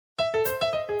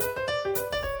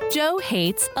Joe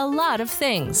hates a lot of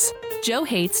things. Joe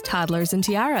hates toddlers and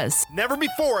tiaras. Never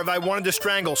before have I wanted to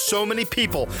strangle so many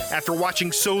people after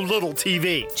watching so little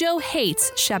TV. Joe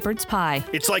hates shepherd's pie.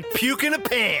 It's like puke in a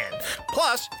pan.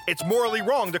 Plus, it's morally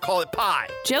wrong to call it pie.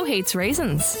 Joe hates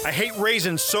raisins. I hate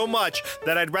raisins so much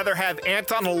that I'd rather have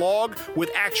ants on a log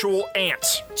with actual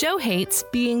ants. Joe hates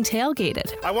being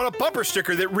tailgated. I want a bumper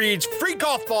sticker that reads, "Free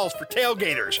golf balls for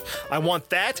tailgaters." I want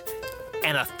that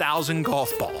and 1,000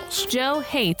 golf balls. Joe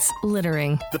hates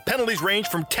littering. The penalties range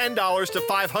from $10 to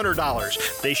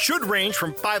 $500. They should range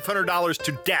from $500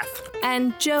 to death.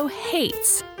 And Joe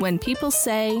hates when people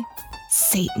say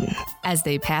Satan as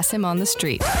they pass him on the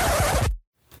street.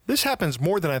 This happens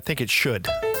more than I think it should.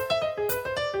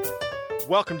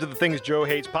 Welcome to the Things Joe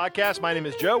Hates podcast. My name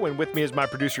is Joe, and with me is my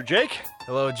producer, Jake.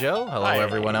 Hello, Joe. Hello, Hi.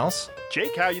 everyone else.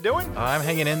 Jake, how you doing? I'm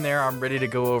hanging in there. I'm ready to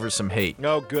go over some hate.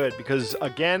 Oh, good, because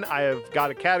again, I have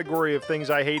got a category of things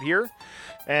I hate here,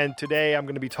 and today I'm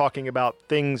going to be talking about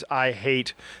things I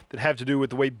hate that have to do with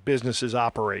the way businesses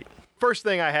operate. First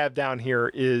thing I have down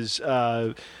here is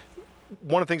one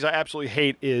of the things I absolutely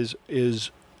hate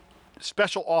is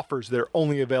special offers that are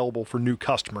only available for new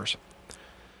customers.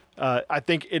 I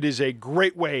think it is a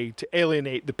great way to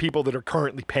alienate the people that are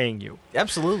currently paying you.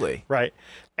 Absolutely. Right.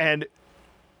 And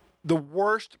the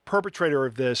worst perpetrator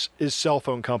of this is cell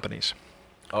phone companies.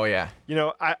 Oh, yeah. You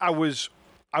know, I was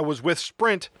with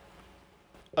Sprint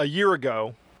a year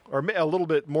ago, or a little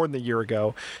bit more than a year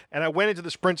ago, and I went into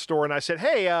the Sprint store and I said,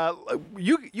 "Hey,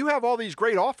 you have all these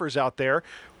great offers out there.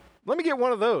 Let me get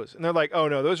one of those." And they're like, "Oh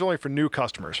no, those are only for new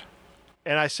customers."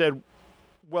 And I said,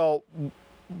 "Well,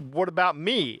 what about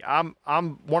me? I'm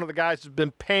one of the guys who's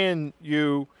been paying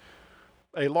you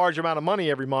a large amount of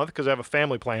money every month because I have a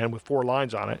family plan with 4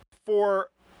 lines on it for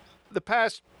the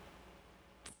past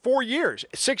 4 years,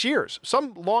 6 years,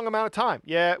 some long amount of time.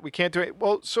 Yeah, we can't do it."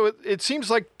 Well, so it seems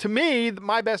like to me,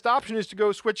 my best option is to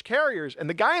go switch carriers. And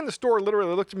the guy in the store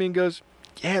literally looked at me and goes,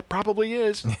 "Yeah, it probably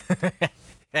is." I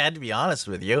had to be honest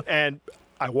with you. And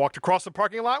I walked across the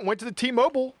parking lot and went to the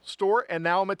T-Mobile store, and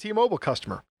now I'm a T-Mobile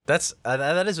customer.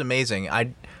 That is amazing.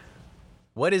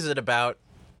 What is it about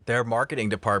their marketing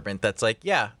department that's like,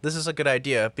 yeah, this is a good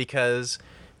idea because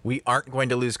we aren't going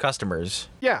to lose customers?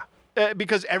 Yeah,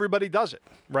 because everybody does it,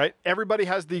 right? Everybody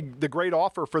has the great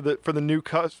offer for the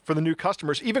new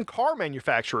customers. Even car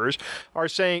manufacturers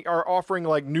are offering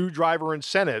like new driver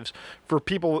incentives for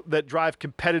people that drive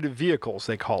competitive vehicles,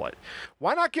 they call it.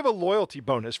 Why not give a loyalty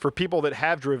bonus for people that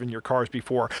have driven your cars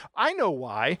before? I know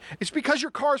why. It's because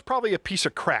your car is probably a piece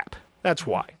of crap. That's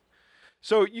why.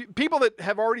 So people that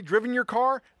have already driven your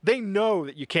car, they know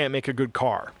that you can't make a good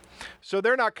car. So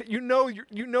they're not, you're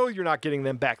not getting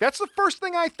them back. That's the first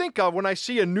thing I think of when I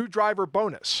see a new driver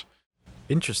bonus.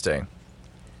 Interesting.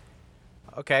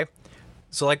 Okay.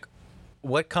 So like,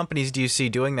 what companies do you see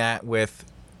doing that with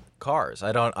cars?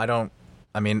 I'm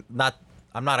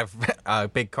not a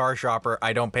big car shopper.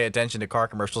 I don't pay attention to car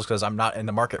commercials because I'm not in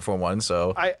the market for one.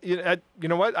 So you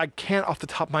know what? I can't off the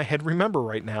top of my head remember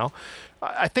right now.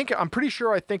 I'm pretty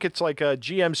sure it's like a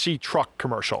GMC truck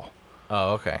commercial.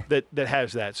 Oh, okay. That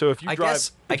has that. So if you I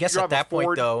drive, guess at that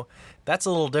point though, that's a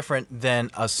little different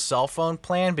than a cell phone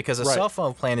plan because a cell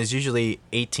phone plan is usually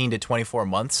 18 to 24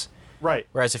 months. Right.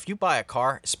 Whereas if you buy a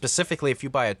car, specifically if you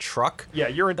buy a truck, yeah,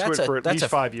 you're into it for at least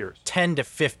 5 years. 10 to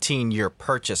 15 year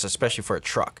purchase, especially for a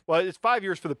truck. Well, it's 5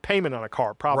 years for the payment on a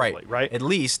car, probably, right? At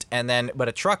least,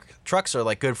 but trucks are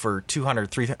like good for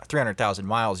 300,000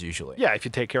 miles usually. Yeah, if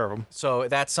you take care of them. So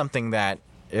that's something that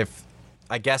if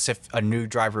a new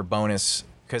driver bonus,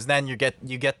 because then you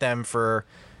get them for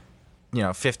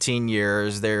 15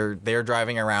 years. They're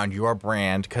driving around your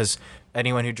brand, because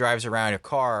anyone who drives around a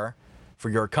car for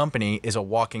your company is a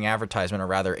walking advertisement, or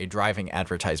rather a driving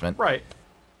advertisement. Right.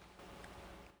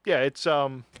 Yeah, it's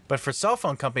But for cell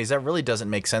phone companies, that really doesn't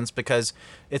make sense because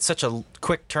it's such a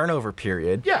quick turnover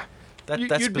period. Yeah.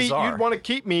 That's bizarre. You'd want to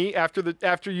keep me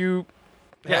after you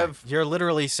have. You're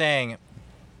literally saying,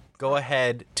 go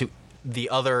ahead to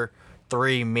the other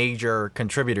 3 major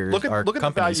contributors. Look at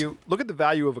companies. the value. Look at the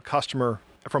value of a customer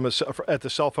at the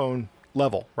cell phone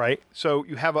level, right? So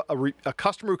you have a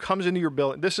customer who comes into your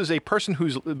bill. This is a person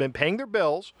who's been paying their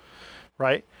bills,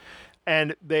 right?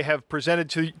 And they have presented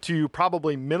to you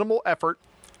probably minimal effort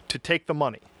to take the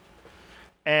money.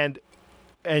 And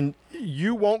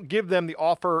you won't give them the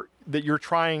offer that you're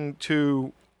trying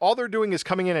to. All they're doing is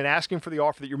coming in and asking for the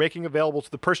offer that you're making available to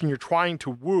the person you're trying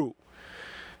to woo.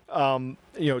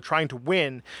 Trying to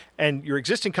win, and your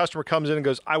existing customer comes in and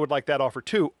goes, "I would like that offer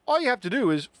too." All you have to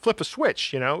do is flip a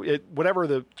switch, whatever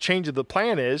the change of the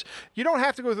plan is. You don't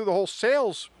have to go through the whole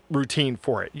sales routine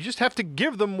for it. You just have to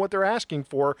give them what they're asking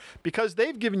for because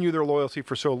they've given you their loyalty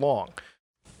for so long.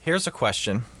 Here's a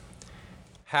question.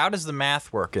 How does the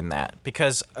math work in that?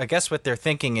 Because I guess what they're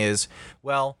thinking is,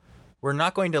 well, we're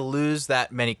not going to lose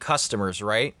that many customers,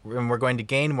 right? And we're going to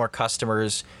gain more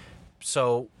customers.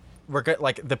 So we're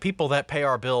like the people that pay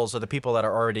our bills are the people that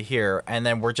are already here, and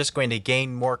then we're just going to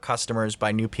gain more customers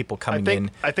by new people coming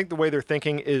in. I think the way they're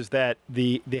thinking is that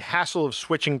the hassle of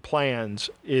switching plans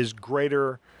is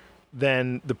greater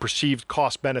than the perceived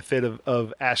cost benefit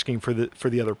of asking for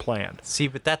the other plan. See,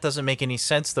 but that doesn't make any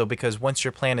sense though, because once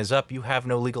your plan is up, you have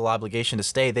no legal obligation to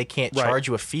stay. They can't charge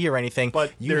you a fee or anything.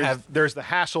 But there's the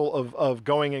hassle of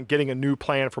going and getting a new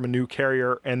plan from a new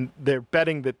carrier, and they're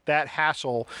betting that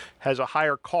hassle has a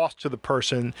higher cost to the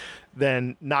person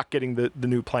than not getting the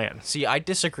new plan. See, I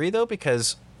disagree though,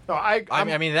 because no, I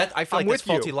feel like that's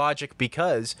faulty logic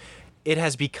because it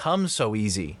has become so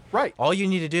easy. Right. All you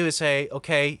need to do is say,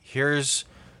 okay, here's,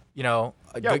 do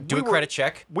a credit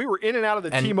check. We were in and out of the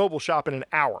T-Mobile shop in an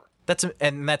hour. That's it.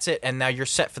 And now you're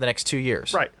set for the next 2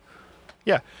 years. Right.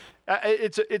 Yeah.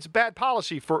 It's bad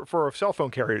policy for a cell phone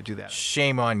carrier to do that.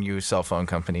 Shame on you, cell phone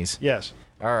companies. Yes.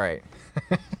 All right.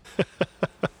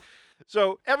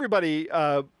 So everybody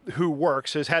who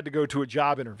works has had to go to a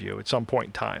job interview at some point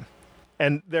in time.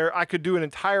 And I could do an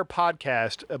entire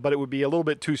podcast, but it would be a little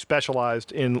bit too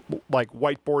specialized in like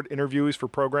whiteboard interviews for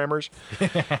programmers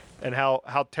and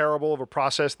how terrible of a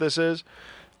process this is.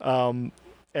 And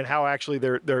how actually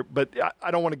but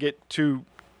I don't want to get too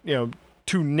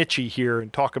nichey here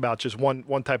and talk about just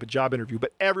one type of job interview,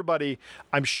 but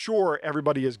I'm sure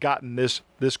everybody has gotten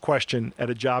this question at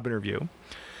a job interview.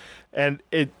 And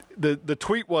the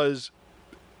tweet was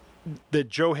that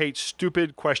Joe hates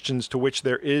stupid questions to which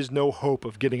there is no hope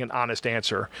of getting an honest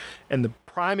answer. And the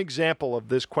prime example of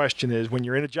this question is when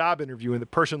you're in a job interview and the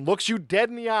person looks you dead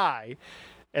in the eye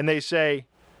and they say,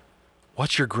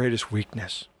 "What's your greatest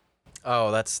weakness?" Oh,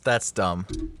 that's dumb.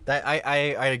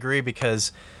 I agree,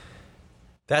 because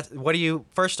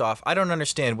first off, I don't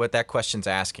understand what that question's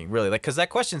asking, really. Because that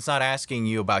question's not asking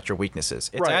you about your weaknesses.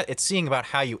 It's seeing about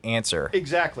how you answer.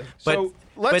 Exactly. So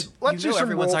let's do some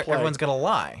role playing. Everyone's going to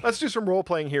lie. Let's do some role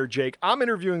playing here, Jake. I'm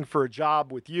interviewing for a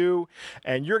job with you,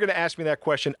 and you're going to ask me that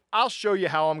question. I'll show you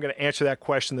how I'm going to answer that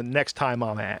question the next time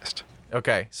I'm asked.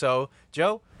 Okay. So,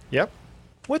 Joe? Yep.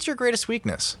 What's your greatest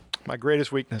weakness? My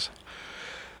greatest weakness.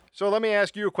 So let me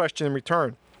ask you a question in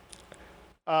return.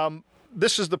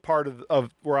 This is the part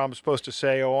of where I'm supposed to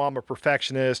say, "Oh, I'm a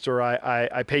perfectionist," or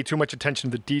I pay too much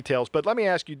attention to the details. But let me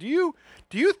ask you, do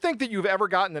you think that you've ever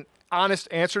gotten an honest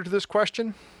answer to this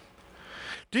question?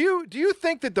 Do you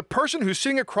think that the person who's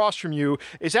sitting across from you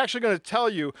is actually going to tell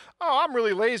you, "Oh, I'm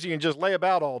really lazy and just lay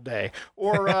about all day,"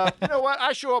 or "You know what?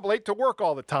 I show up late to work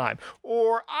all the time,"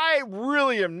 or "I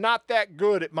really am not that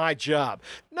good at my job"?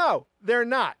 No, they're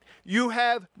not. You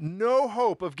have no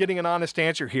hope of getting an honest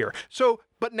answer here.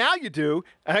 But now you do,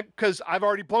 because I've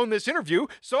already blown this interview,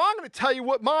 so I'm going to tell you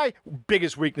what my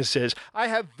biggest weakness is. I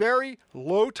have very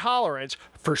low tolerance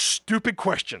for stupid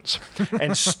questions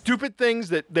and stupid things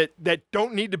that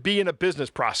don't need to be in a business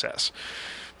process.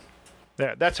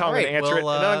 There, that's how I'm going to answer it. And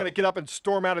then I'm going to get up and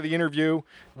storm out of the interview.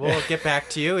 We'll get back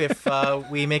to you if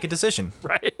we make a decision.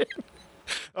 Right.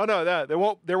 Oh no,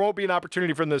 there won't be an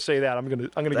opportunity for them to say that. I'm gonna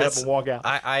get up and walk out.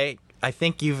 I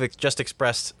think you've just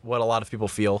expressed what a lot of people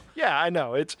feel. Yeah, I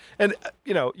know.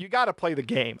 You got to play the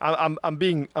game. I'm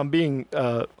being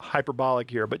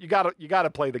hyperbolic here, but you got to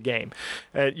play the game.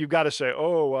 You've got to say,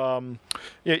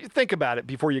 think about it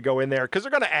before you go in there, because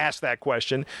they're going to ask that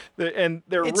question, and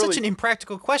it's such an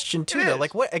impractical question too, though.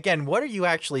 Like, what are you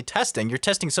actually testing? You're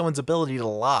testing someone's ability to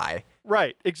lie.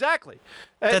 Right. Exactly.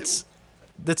 That's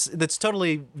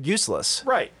totally useless.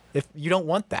 Right. If you don't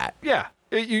want that. Yeah.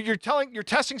 You're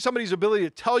testing somebody's ability to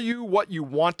tell you what you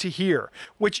want to hear,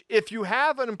 which if you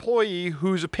have an employee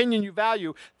whose opinion you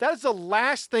value, that is the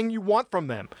last thing you want from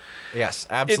them. Yes,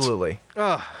 absolutely.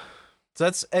 So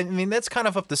that's kind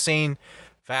of up the same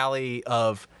valley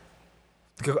of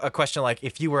a question like,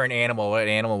 if you were an animal, what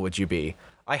animal would you be?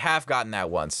 I have gotten that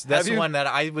once. That's the one that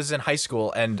I was in high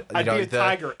school, and I'd be a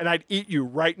tiger, and I'd eat you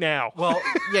right now. Well,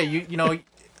 yeah,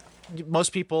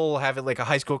 most people have it like a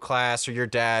high school class, or your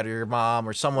dad or your mom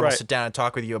or someone will sit down and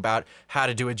talk with you about how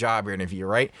to do a job interview,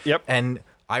 right? Yep. And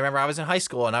I remember I was in high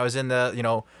school and I was in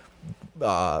the,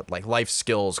 like life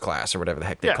skills class or whatever the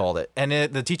heck they called it. And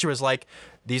the teacher was like,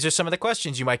 these are some of the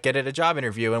questions you might get at a job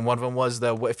interview. And one of them was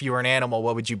if you were an animal,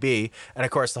 what would you be? And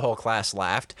of course, the whole class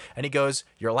laughed. And he goes,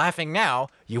 "You're laughing now.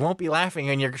 You won't be laughing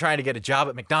when you're trying to get a job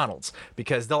at McDonald's,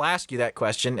 because they'll ask you that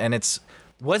question and it's,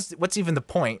 what's even the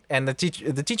point?" And the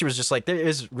teacher was just like, there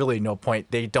is really no point.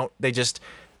 They just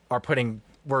are putting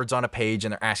words on a page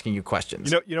and they're asking you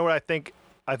questions. You know what I think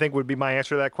would be my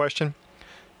answer to that question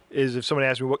is if someone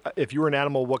asked me if you were an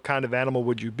animal, what kind of animal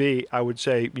would you be? I would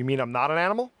say, you mean I'm not an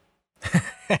animal?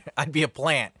 I'd be a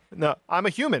plant. No, I'm a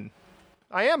human.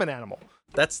 I am an animal.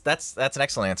 That's an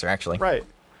excellent answer, actually. Right.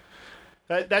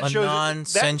 That A shows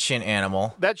non-sentient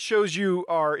animal. That shows you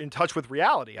are in touch with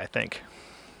reality, I think.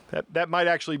 That might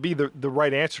actually be the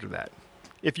right answer to that.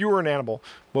 If you were an animal,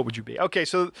 what would you be? Okay,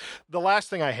 so the last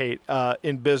thing I hate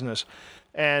in business,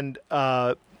 and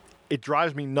it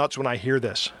drives me nuts when I hear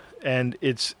this, and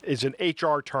it's an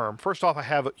HR term. First off, I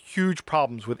have huge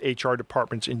problems with HR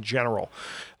departments in general.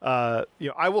 I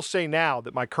will say now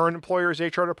that my current employer's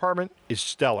HR department is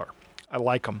stellar. I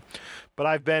like them. But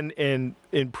I've been in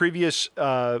previous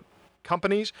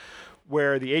companies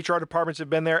where the HR departments have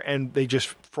been there and they just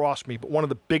frost me. But one of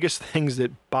the biggest things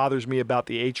that bothers me about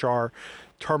the HR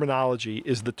terminology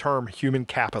is the term human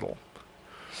capital.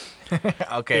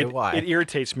 Okay, why? It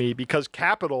irritates me because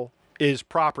capital is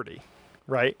property,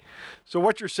 right? So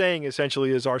what you're saying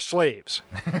essentially is our slaves.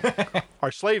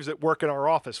 Our slaves that work in our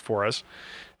office for us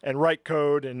and write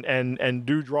code and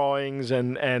do drawings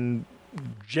and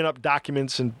gin up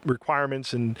documents and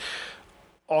requirements and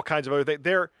all kinds of other things.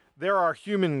 They're our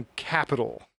human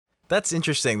capital. That's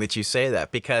interesting that you say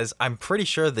that, because I'm pretty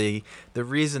sure the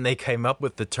reason they came up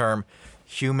with the term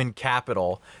human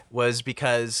capital was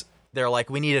because they're like,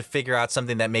 we need to figure out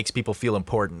something that makes people feel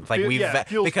important. Like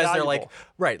feels because valuable. they're like,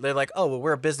 right, they're like, oh, well,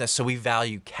 we're a business, so we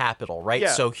value capital, right?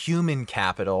 Yeah. So human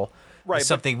capital is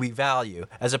something we value,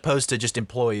 as opposed to just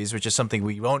employees, which is something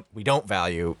we don't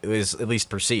value, is at least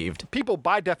perceived. People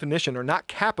by definition are not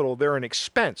capital, they're an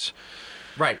expense.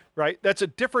 Right. Right? That's a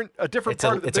different part of the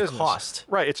business. It's a cost.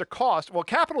 Right, it's a cost. Well,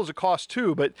 capital is a cost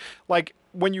too, but like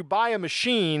when you buy a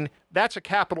machine, that's a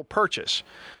capital purchase.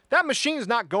 That machine's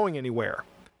not going anywhere.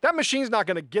 That machine's not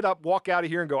going to get up, walk out of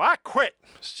here and go, I quit.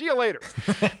 See you later.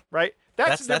 Right?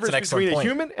 That's the difference between a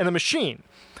human and a machine.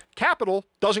 Capital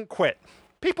doesn't quit.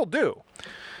 People do.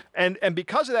 And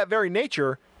because of that very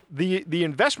nature, the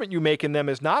investment you make in them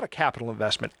is not a capital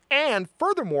investment. And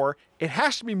furthermore, it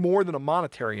has to be more than a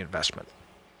monetary investment.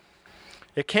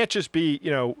 It can't just be,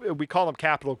 we call them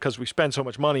capital because we spend so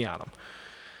much money on them.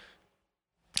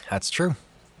 That's true.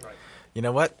 Right. You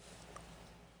know what?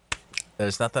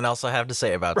 There's nothing else I have to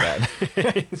say about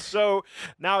that. So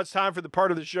now it's time for the part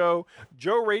of the show,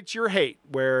 Joe Rates Your Hate,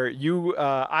 where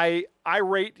I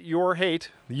rate your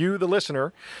hate, you the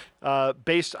listener,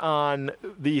 based on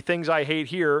the things I hate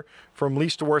here from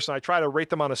least to worst, and I try to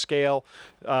rate them on a scale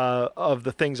of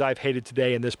the things I've hated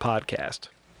today in this podcast.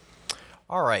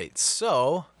 All right,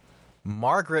 so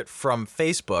Margaret from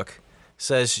Facebook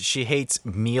says she hates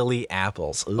mealy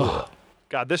apples. Ugh.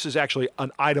 God, this is actually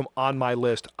an item on my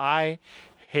list. I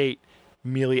hate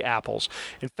mealy apples.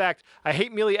 In fact, I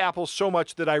hate mealy apples so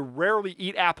much that I rarely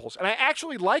eat apples. And I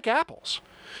actually like apples.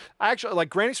 I actually like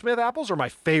Granny Smith apples are my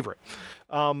favorite.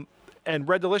 And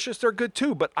Red Delicious, they're good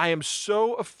too. But I am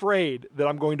so afraid that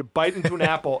I'm going to bite into an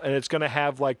apple and it's going to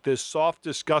have like this soft,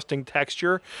 disgusting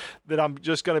texture that I'm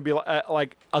just going to be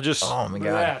like, I'll just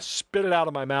spit it out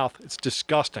of my mouth. It's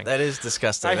disgusting. That is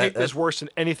disgusting. I hate this worse than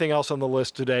anything else on the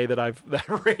list today that I've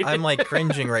rated. I'm like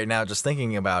cringing right now just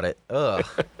thinking about it. Ugh.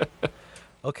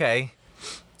 Okay,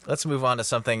 let's move on to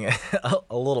something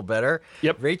a little better.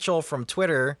 Yep. Rachel from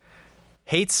Twitter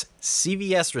hates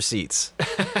CVS receipts.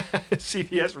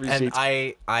 CVS receipts.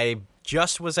 And I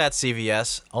just was at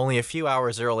CVS only a few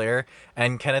hours earlier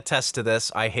and can attest to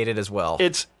this. I hate it as well.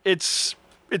 It's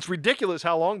ridiculous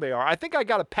how long they are. I think I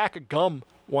got a pack of gum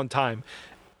one time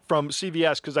from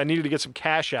CVS because I needed to get some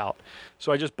cash out.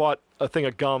 So I just bought a thing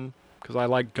of gum because I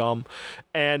like gum.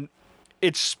 And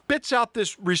it spits out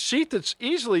this receipt that's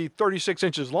easily 36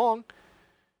 inches long.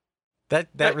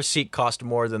 That receipt cost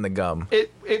more than the gum.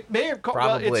 It may have cost...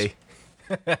 Probably.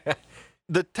 Well,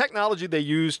 the technology they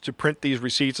use to print these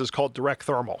receipts is called direct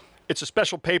thermal. It's a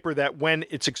special paper that when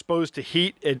it's exposed to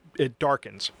heat, it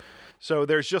darkens. So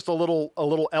there's just a little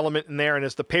element in there, and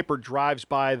as the paper drives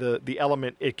by the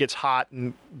element, it gets hot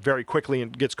and very quickly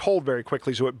and gets cold very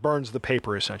quickly, so it burns the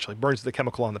paper essentially, burns the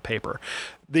chemical on the paper.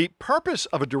 The purpose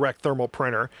of a direct thermal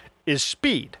printer is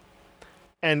speed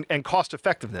and cost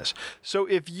effectiveness. So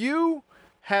if you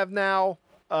have now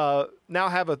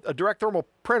have a direct thermal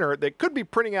printer that could be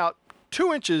printing out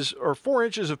 2 inches or 4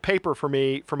 inches of paper for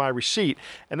me for my receipt,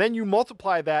 and then you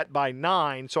multiply that by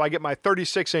 9, so I get my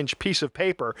 36-inch piece of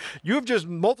paper, you have just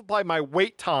multiplied my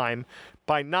wait time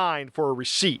by 9 for a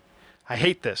receipt. I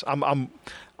hate this. I'm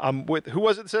with, who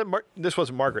was it that said? This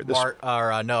wasn't Margaret.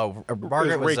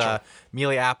 Margaret was Rachel.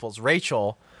 mealy apples.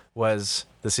 Rachel was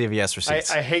the CVS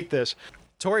receipts. I hate this.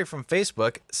 Tori from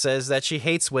Facebook says that she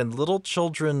hates when little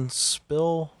children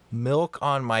spill milk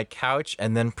on my couch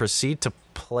and then proceed to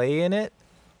play in it.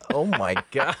 Oh my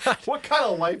God. What kind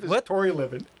of life is Tori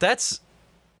living? That's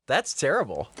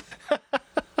terrible.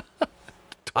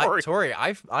 Tori,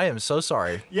 I am so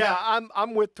sorry. Yeah,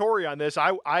 I'm with Tori on this.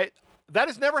 I that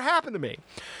has never happened to me.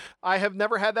 I have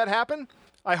never had that happen.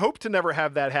 I hope to never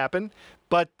have that happen,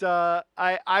 but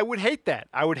I would hate that.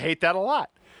 I would hate that a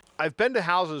lot. I've been to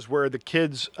houses where the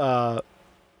kids are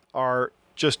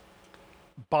just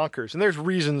bonkers, and there's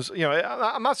reasons.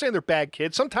 I'm not saying they're bad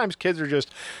kids. Sometimes kids are just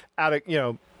out of they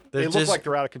look like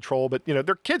they're out of control, but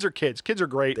their kids are kids. Kids are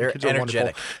great. They're kids are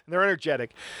energetic. wonderful. And they're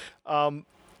energetic.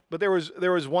 But there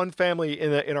was one family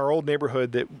in our old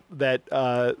neighborhood that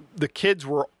the kids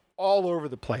were all over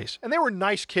the place, and they were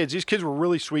nice kids. These kids were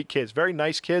really sweet kids, very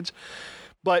nice kids.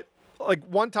 But like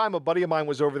one time, a buddy of mine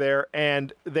was over there,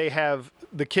 and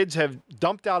the kids have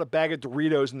dumped out a bag of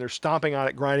Doritos, and they're stomping on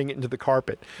it, grinding it into the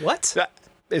carpet. What?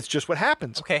 It's just what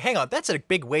happens. Okay, hang on. That's a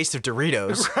big waste of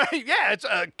Doritos. Right? Yeah. It's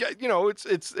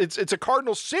a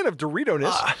cardinal sin of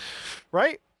Dorito-ness,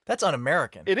 right? That's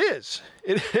un-American. It is.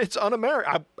 It's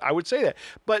un-American. I would say that.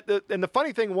 But the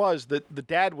funny thing was that the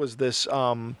dad was this. He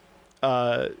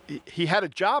had a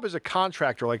job as a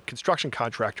contractor, like a construction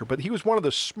contractor, but he was one of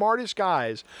the smartest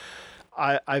guys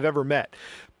I've ever met.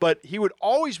 But he would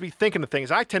always be thinking of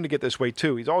things. I tend to get this way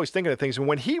too. He's always thinking of things. And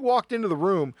when he walked into the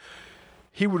room,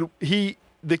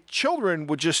 the children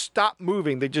would just stop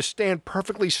moving. They'd just stand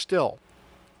perfectly still.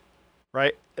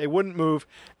 Right? They wouldn't move.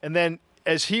 And then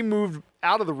as he moved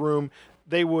out of the room,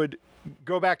 they would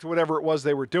go back to whatever it was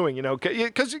they were doing,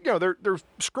 because they're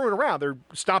screwing around. They're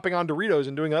stomping on Doritos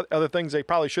and doing other things they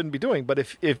probably shouldn't be doing. But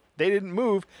if they didn't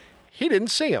move, he didn't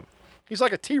see them. He's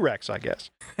like a T-Rex, I guess.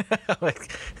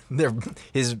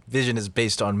 His vision is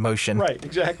based on motion. Right,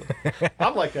 exactly.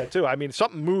 I'm like that too. I mean,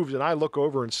 something moves and I look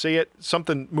over and see it.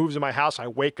 Something moves in my house, I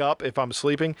wake up if I'm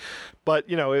sleeping. But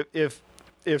if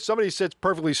somebody sits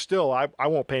perfectly still, I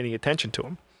won't pay any attention to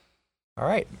them. All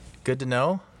right, good to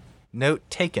know. Note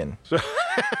taken.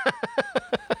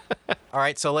 All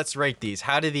right, so let's rate these.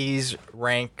 How do these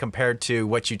rank compared to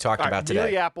what you talked about today?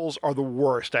 Mealy apples are the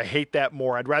worst. I hate that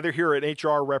more. I'd rather hear an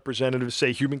HR representative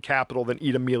say human capital than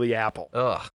eat a mealy apple.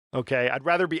 Ugh. Okay, I'd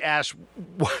rather be asked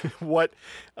what's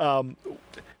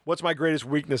my greatest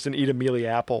weakness than eat a mealy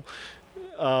apple.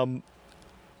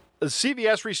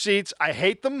 CVS receipts, I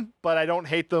hate them, but I don't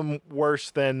hate them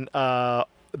worse than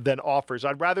offers.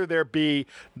 I'd rather there be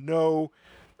no.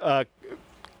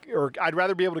 Or I'd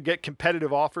rather be able to get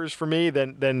competitive offers for me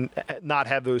than not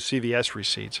have those CVS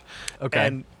receipts.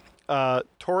 Okay. And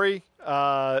Tori,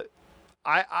 I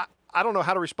don't know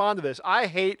how to respond to this.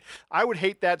 I would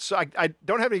hate that. So I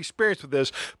don't have any experience with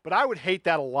this, but I would hate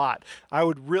that a lot. That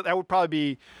would probably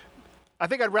be. I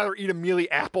think I'd rather eat a mealy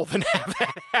apple than have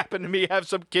that happen to me. Have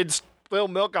some kids spill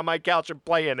milk on my couch and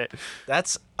play in it.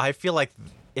 I feel like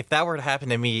if that were to happen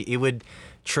to me, it would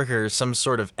trigger some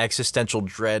sort of existential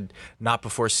dread not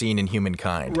before seen in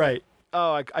humankind. Right.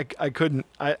 Oh, I couldn't.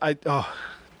 Tori.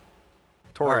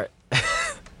 All right.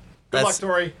 Good luck,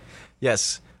 Tori.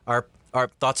 Yes. Our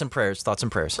thoughts and prayers. Thoughts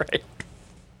and prayers. Right.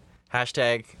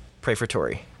 Hashtag pray for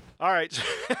Tori. All right.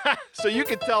 So you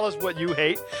can tell us what you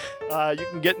hate. You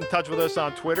can get in touch with us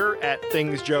on Twitter at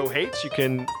Things Joe Hates. You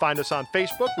can find us on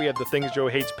Facebook. We have the Things Joe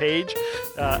Hates page.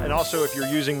 And also, if you're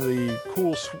using the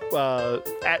cool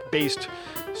 @based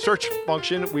search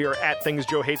function, we are at Things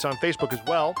Joe Hates on Facebook as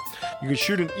well. You can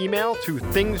shoot an email to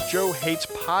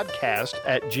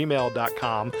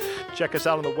thingsjoehatespodcast@gmail.com. Check us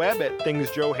out on the web at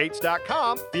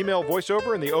thingsjoehates.com. Female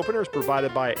voiceover in the opener is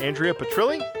provided by Andrea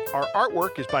Petrilli. Our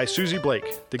artwork is by Susie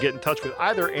Blake. To get in touch with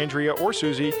either Andrea or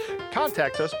Susie,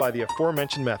 contact us by the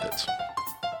aforementioned methods.